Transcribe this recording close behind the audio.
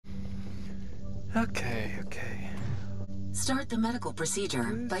Okay, okay. Start the medical procedure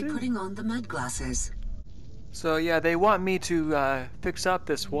by putting on the med glasses. So yeah, they want me to fix up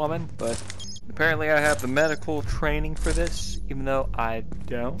this woman, but apparently I have the medical training for this, even though I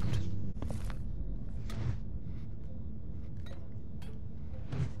don't.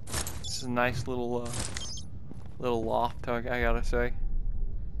 This is a nice little loft, I gotta say.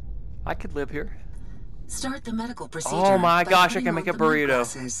 I could live here. Start the medical procedure. Oh my by gosh, I putting can on make a the med burrito.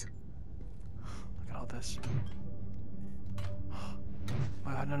 glasses. Look at all this.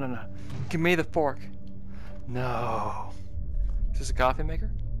 Oh, no, no, no. Give me the fork. No. Is this a coffee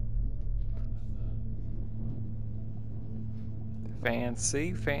maker?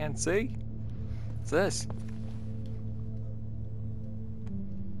 Fancy, fancy. What's this?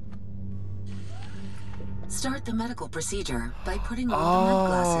 Start the medical procedure by putting on the med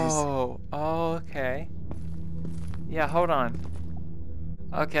glasses. Oh, okay. Yeah, hold on.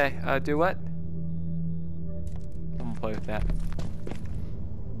 Okay, do what? I'm gonna play with that.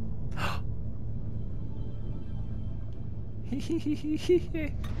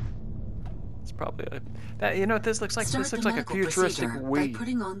 It's probably that. You know what this looks like? Start This looks like a futuristic Wii. by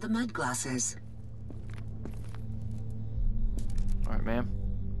putting on the med glasses. All right, ma'am.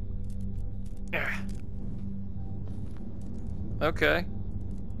 Okay.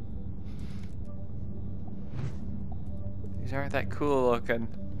 These aren't that cool looking.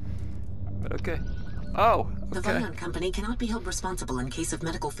 But okay. Oh, okay. The Vion Company cannot be held responsible in case of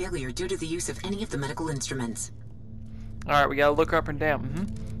medical failure due to the use of any of the medical instruments. Alright, we gotta look up and down.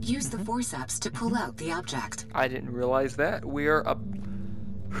 Use the forceps to pull out the object. I didn't realize that. We are up.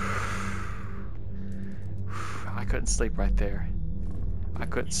 I couldn't sleep right there. I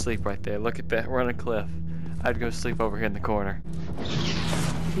couldn't sleep right there. Look at that. We're on a cliff. I'd go sleep over here in the corner.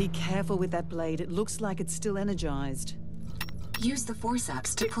 Be careful with that blade. It looks like it's still energized. Use the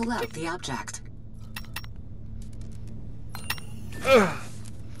forceps to pull out the object.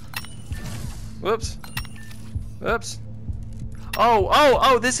 Whoops. Whoops.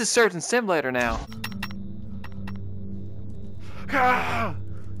 Oh, this is Surgeon Simulator now. Ah!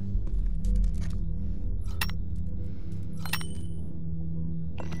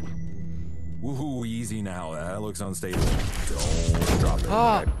 Woohoo, easy now. That looks unstable. Don't drop it.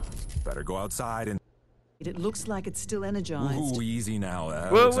 Okay? Better go outside and... It looks like it's still energized. Woohoo, easy now.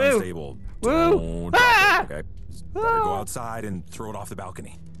 That Woo, looks woo. unstable. Woo. Don't drop Ah! it, okay? Better go outside and throw it off the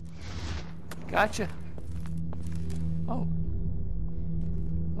balcony. Gotcha. Oh.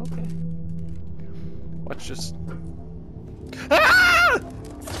 Okay. Let's just... Ah!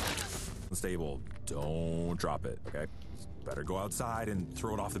 Unstable. Don't drop it, okay? Better go outside and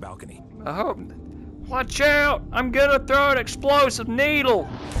throw it off the balcony. I hope. Watch out! I'm gonna throw an explosive needle!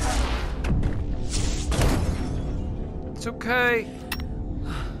 It's okay.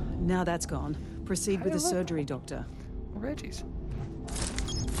 Now that's gone. Proceed with the surgery, Doctor. Reggie's.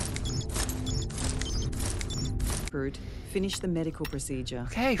 Brute, finish the medical procedure.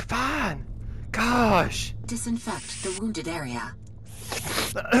 Okay, fine. Gosh. Disinfect the wounded area.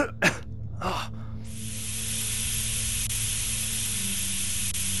 Oh.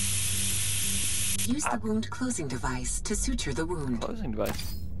 Use the wound closing device to suture the wound. Closing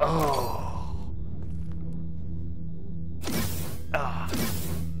device. Oh. Ah.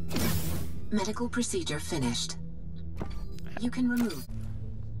 Medical procedure finished. You can remove.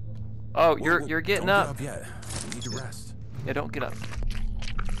 Oh, you're getting don't up. Get up yet. You need to rest. Yeah, don't get up.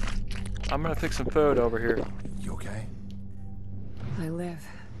 I'm gonna fix some food over here. You okay? I live.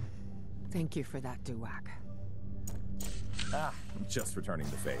 Thank you for that, Duwak. Ah, just returning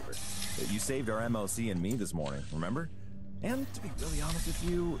the favor. You saved our MLC and me this morning, remember? And to be really honest with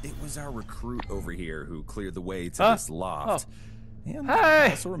you, it was our recruit over here who cleared the way to this loft. And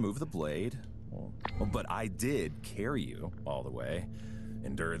also removed the blade. Well, but I did carry you all the way.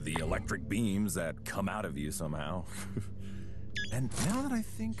 Endured the electric beams that come out of you somehow. And now that I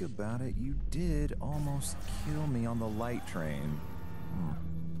think about it, you did almost kill me on the light train.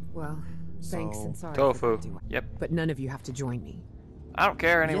 Well, thanks and sorry. Tofu. For that, Duwak. Yep. But none of you have to join me. I don't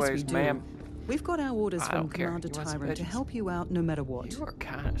care Yes, we anyways, do. ma'am. We've got our orders I from don't care. Commander You want some Tyrant to veggies? help you out no matter what. You are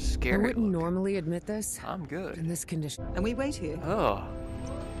kind of I scary. wouldn't looking. normally admit this. I'm good. In this condition. And we wait here. Oh.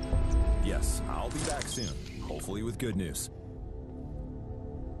 Yes, I'll be back soon. Hopefully with good news.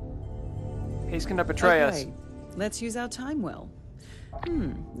 He's gonna betray us. Okay, let's use our time well.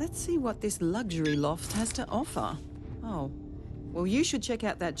 Let's see what this luxury loft has to offer. Oh, well, you should check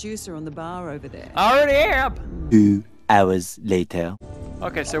out that juicer on the bar over there. I already am. 2 hours later.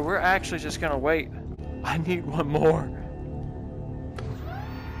 Okay, so we're actually just gonna wait. I need one more.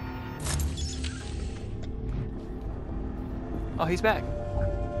 Oh, he's back.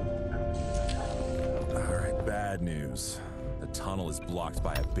 Bad news. The tunnel is blocked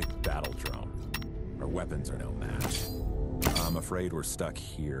by a big battle drone. Our weapons are no match. I'm afraid we're stuck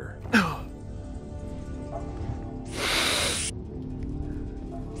here.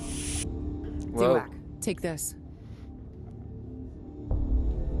 Whoa. Duak, take this.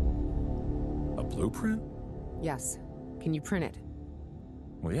 A blueprint? Yes. Can you print it?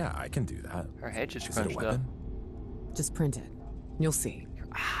 Well, yeah, I can do that. Her head just Is it a crunched up. weapon? Just print it. You'll see.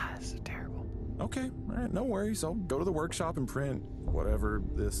 This is terrible. Okay, all right, no worries. I'll go to the workshop and print whatever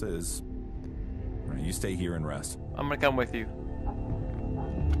this is. All right, you stay here and rest. I'm gonna come with you.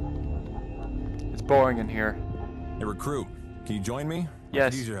 It's boring in here. Hey, recruit, can you join me? Yes. I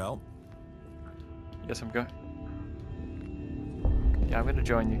could use your help. Yes, I'm going. Yeah, I'm gonna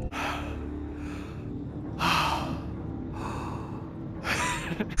join you.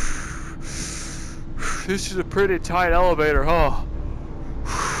 This is a pretty tight elevator, huh?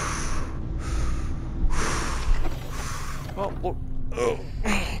 Oh, look. Oh.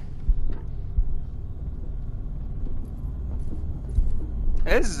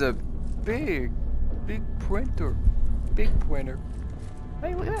 This is a big printer. Big printer.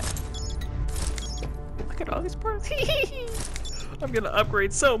 Hey, look at that. Look at all these parts. I'm gonna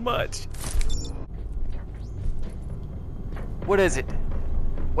upgrade so much. What is it?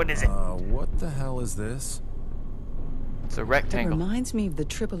 What is it? What the hell is this? It's a It rectangle. reminds me of the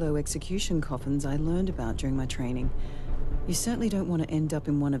 000 execution coffins I learned about during my training. You certainly don't want to end up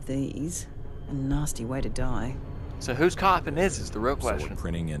in one of these. A nasty way to die. So whose coffin is the real So question. we're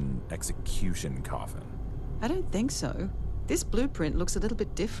printing an execution coffin. I don't think so. This blueprint looks a little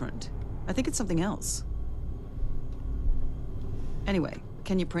bit different. I think it's something else. Anyway,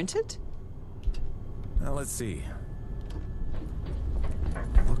 can you print it? Now let's see.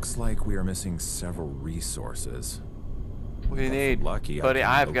 Looks like we are missing several resources. What do you If need? lucky, Buddy, I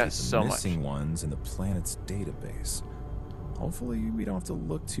can I've got locate the so much. missing ones in the planet's database. Hopefully, we don't have to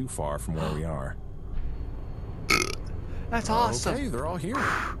look too far from where we are. That's awesome. Okay, they're all here.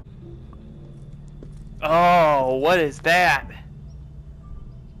 Oh, what is that?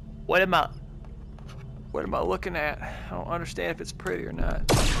 What am I looking at? I don't understand if it's pretty or not.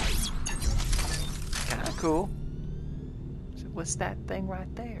 Kinda cool. So what's that thing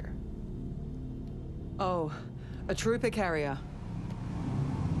right there? Oh, a trooper carrier.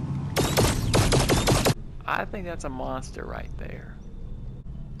 I think that's a monster right there.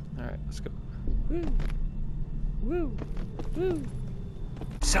 Alright, let's go. Woo! Woo! Woo!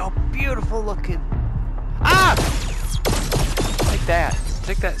 So beautiful looking! Ah! Take that.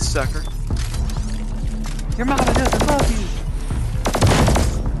 Take that, sucker. Your mama doesn't love you!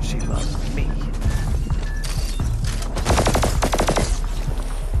 She loves me.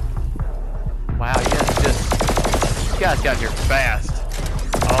 Wow, you guys got here fast.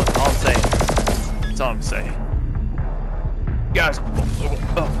 All I'm saying. That's all I'm saying. Guys,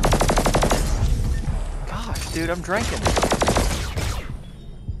 oh. Gosh, dude, I'm drinking.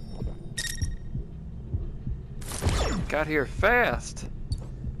 Got here fast.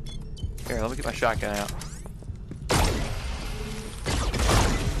 Here, let me get my shotgun out.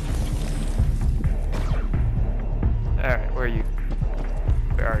 Alright, where are you?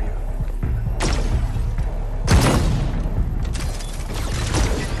 Where are you?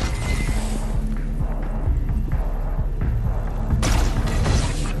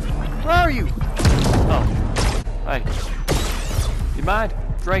 Where are you? Oh. Hey. You mind?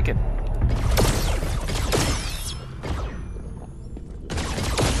 Drinking.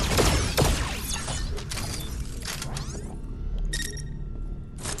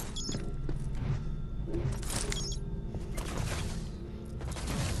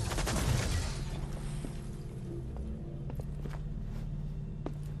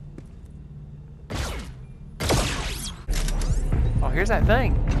 Oh, here's that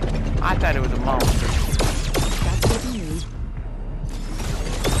thing. I thought it was a monster. That's what you need.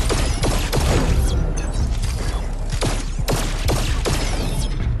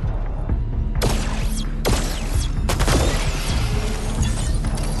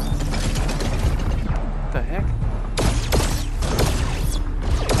 The heck?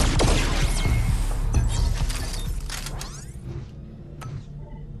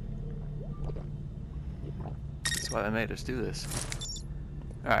 That's why they made us do this.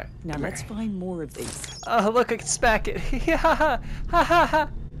 Alright. Now let's find more of these. Oh, look, I can smack it. Yeah, ha ha ha.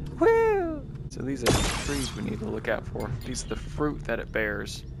 Woo! So these are the trees we need to look out for. These are the fruit that it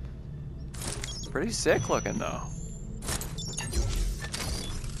bears. Pretty sick looking, though.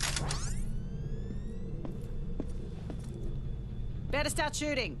 Better start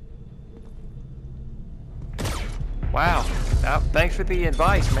shooting. Wow. Thanks for the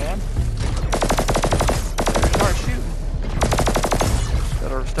advice, man. Better start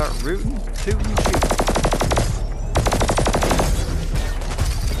Better start rooting, tooting, and shooting.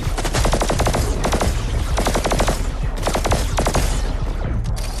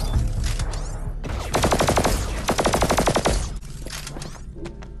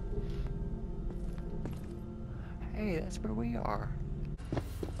 Hey, that's where we are.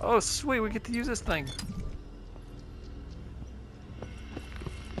 Oh, sweet, we get to use this thing.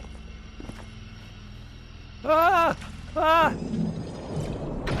 Ah! Ah!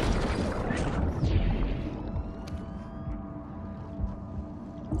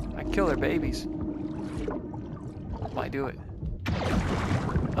 I kill their babies. Might do it.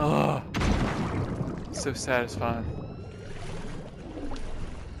 Oh, so satisfying.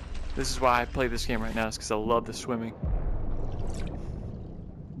 This is why I play this game right now, is because I love the swimming.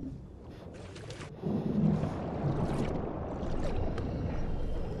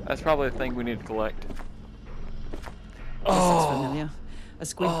 That's probably the thing we need to collect. This looks familiar. A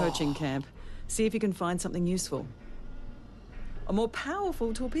squid poaching camp. See if you can find something useful. A more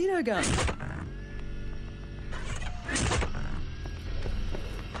powerful torpedo gun.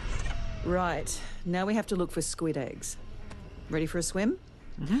 Right. Now we have to look for squid eggs. Ready for a swim?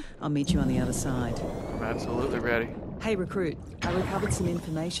 Mm-hmm. I'll meet you on the other side. I'm absolutely ready. Hey, recruit. I recovered some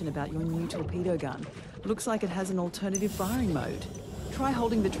information about your new torpedo gun. Looks like it has an alternative firing mode. Try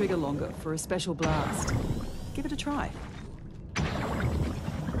holding the trigger longer for a special blast. Give it a try.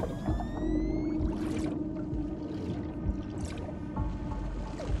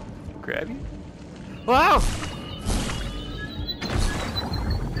 Grab you? Wow!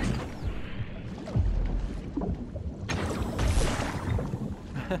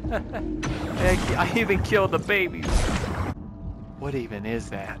 I even killed the babies. What even is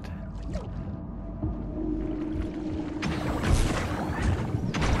that?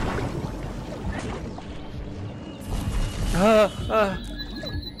 Oh,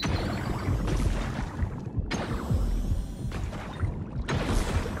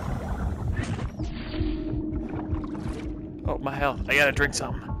 my health. I gotta drink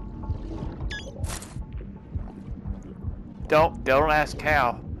something. Don't ask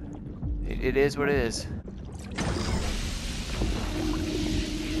how. It is what it is.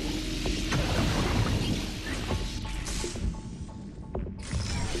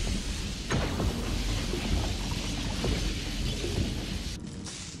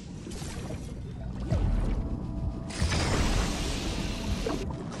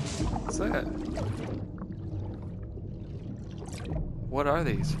 What's that? What are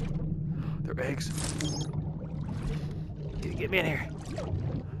these? They're eggs. Get me in here.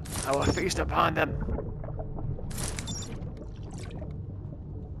 I will feast upon them.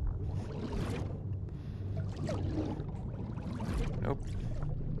 Nope.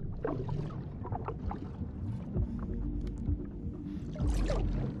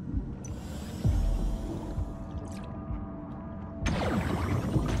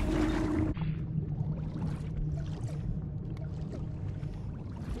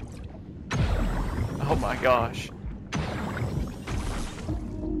 Oh my gosh.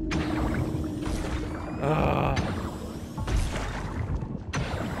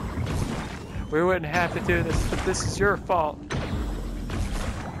 We wouldn't have to do this, but this is your fault.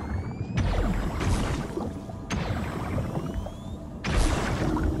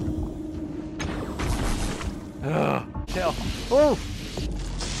 Kill. Oh!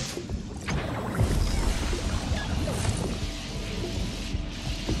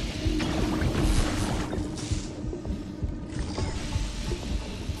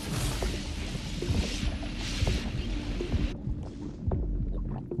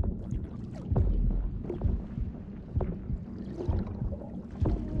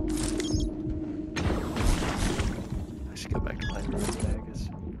 Go back to my Las Vegas.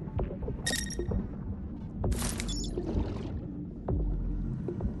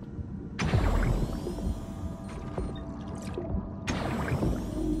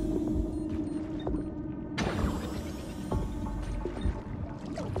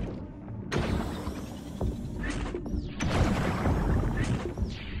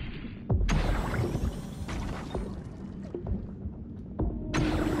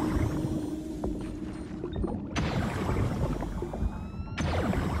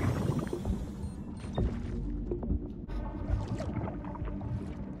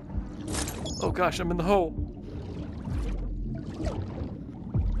 Oh gosh, I'm in the hole.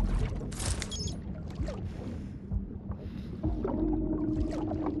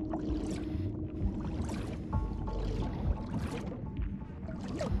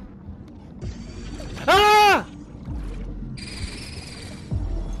 Ah!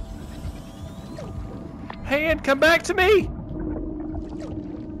 Hand, come back to me!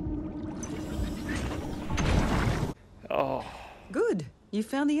 You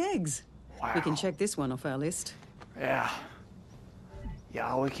found the eggs. Wow. We can check this one off our list. Yeah.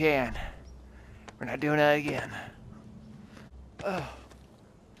 Yeah, we can. We're not doing that again. Oh.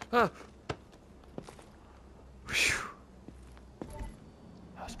 Oh. Whew.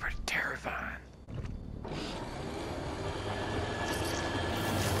 That was pretty terrifying.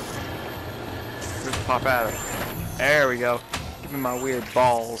 Let's pop out of it. There we go. Give me my weird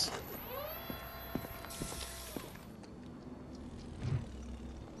balls.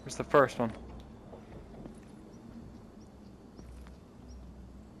 Where's the first one?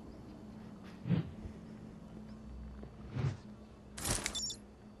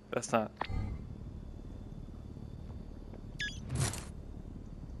 That's not.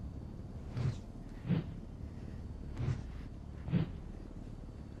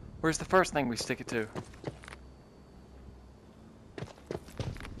 Where's the first thing we stick it to?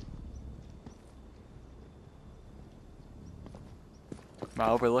 Am I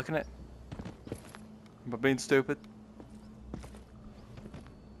overlooking it? Am I being stupid?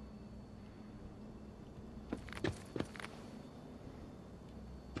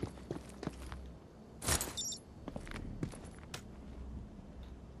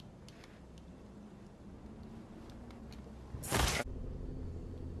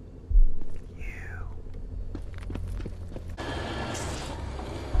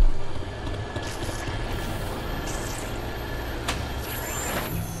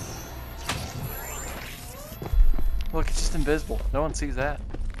 Look, it's just invisible. No one sees that.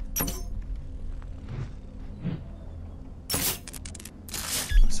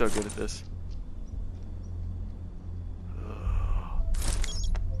 I'm so good at this.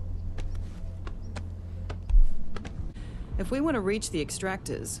 If we want to reach the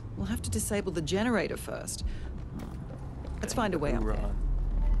extractors, we'll have to disable the generator first. Let's find a way up there.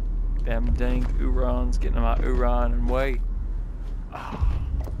 Damn dang Urons getting in my Uron and way. Oh.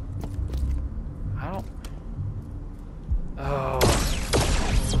 I don't. Oh.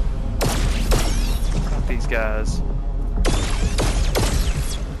 Got these guys.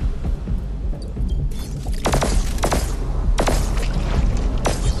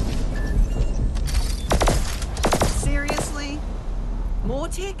 Seriously? More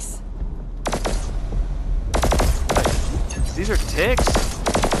ticks? Like, these are ticks?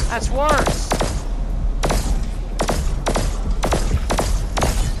 That's worse.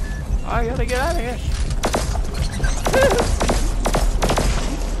 I gotta get out of here.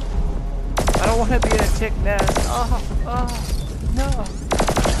 I don't want to be in a tick nest. Oh, no.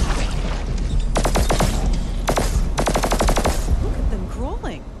 Look at them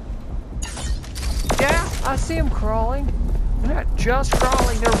crawling. Yeah, I see them crawling. They're not just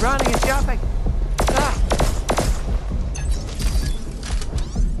crawling, they're running and jumping. Ah.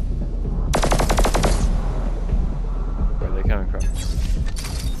 Where are they coming from?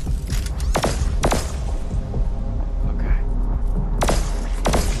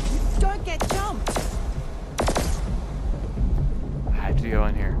 Don't get jumped. I had to go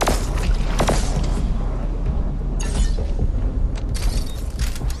in here.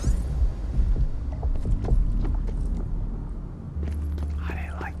 I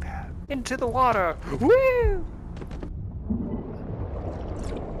didn't like that. Into the water. Woo!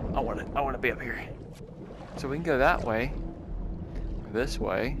 I want to be up here. So we can go that way. Or this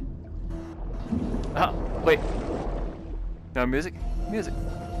way. Oh, wait. No music? Music.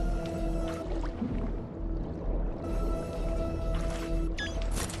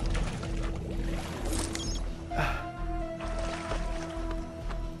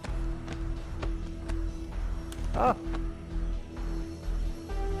 Oh.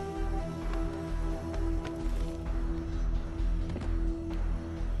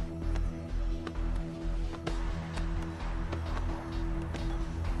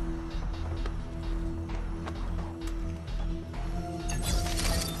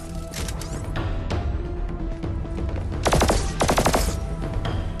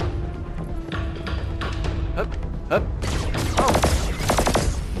 Up, up. Oh.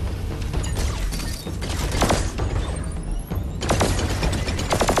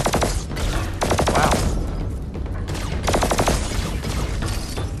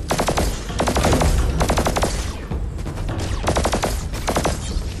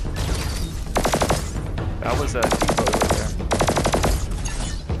 That was a depot right there.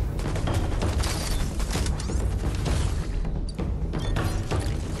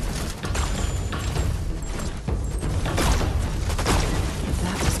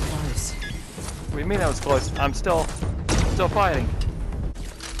 That was close. What do you mean that was close? I'm still fighting.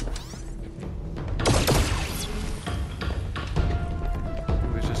 He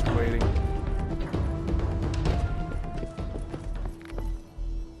was just waiting.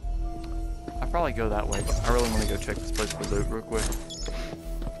 probably go that way, but I really want to go check this place for loot real quick.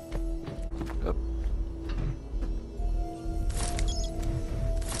 Up.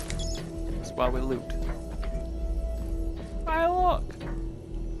 That's why we loot. Hey, look!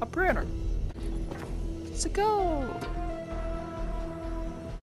 A printer! Let's go!